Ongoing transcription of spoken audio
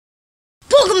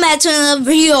Welcome back to another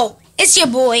video. It's your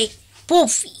boy,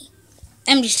 Wolfie.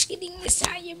 I'm just kidding. It's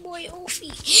not your boy,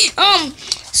 Wolfie.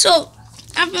 So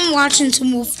I've been watching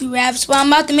some Wolfie raps, but I'm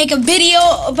about to make a video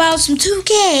about some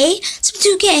 2K.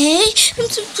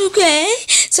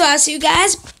 So I'll see you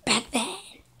guys back then.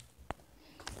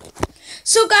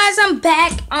 So guys, I'm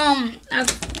back.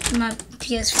 My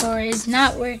PS4 is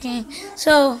not working.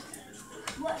 So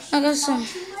I got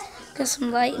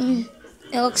some lighting.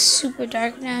 It looks super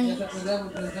dark down here.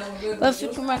 But if you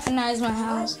can recognize my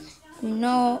house, you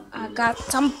know I got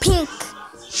some pink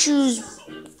shoes.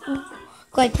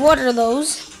 Like, what are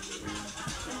those?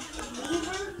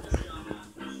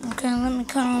 Okay, let me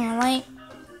cut on my light.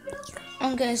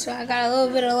 Okay, so I got a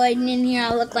little bit of lighting in here.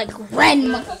 I look like red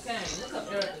mother.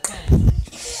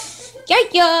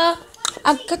 Yeah.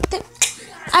 I got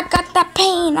that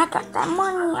pain. I got that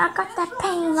money. I got that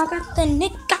pain. I got the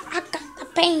nigga. I got the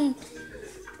pain.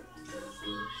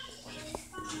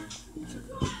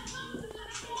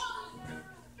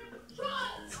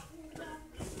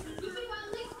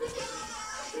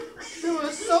 Doing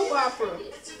a soap opera.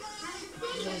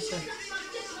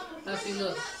 How she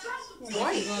look?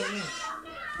 White.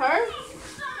 Her?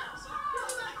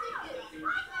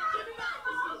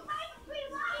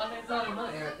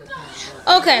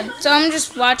 Okay, so I'm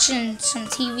just watching some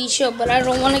TV show, but I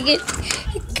don't want to get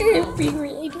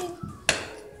copyrighted.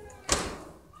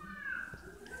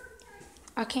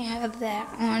 I can't have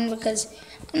that on because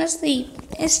honestly,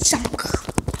 it's some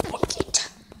wicked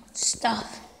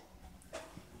stuff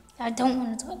I don't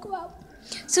want to talk about.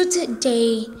 So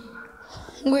today,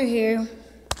 we're here.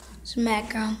 Some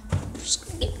background. I'm just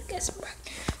gonna give you guys some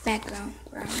background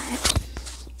where I'm at.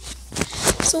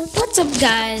 So what's up,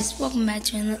 guys? Welcome back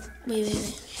to another. Wait.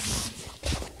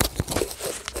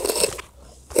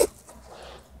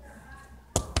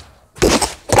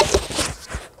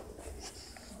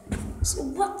 So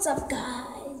what's up,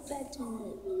 guys? Back to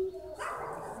another video.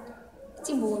 It's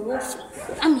your boy Wolfie.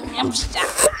 I'm just.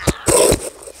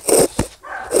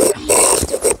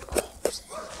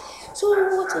 So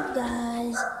what's up,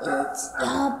 guys? It's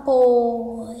your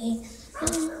boy. I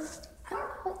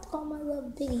don't like to call my love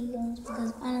Biggie Guns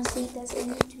because honestly, that's a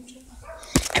YouTube channel.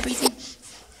 Everything.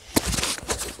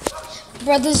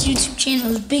 Brother's YouTube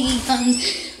channel is Biggie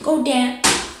Guns. Go down.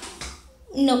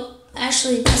 No,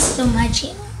 actually, that's still my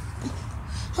channel.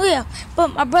 Oh yeah,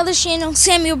 but my brother's channel,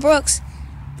 Samuel Brooks.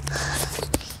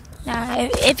 Now,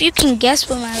 if you can guess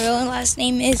what my real last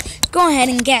name is, go ahead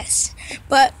and guess.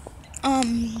 But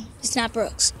it's not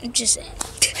Brooks. I'm just saying.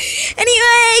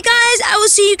 Anyway, guys, I will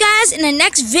see you guys in the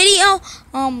next video.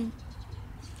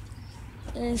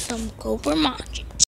 In some Cobra Machi.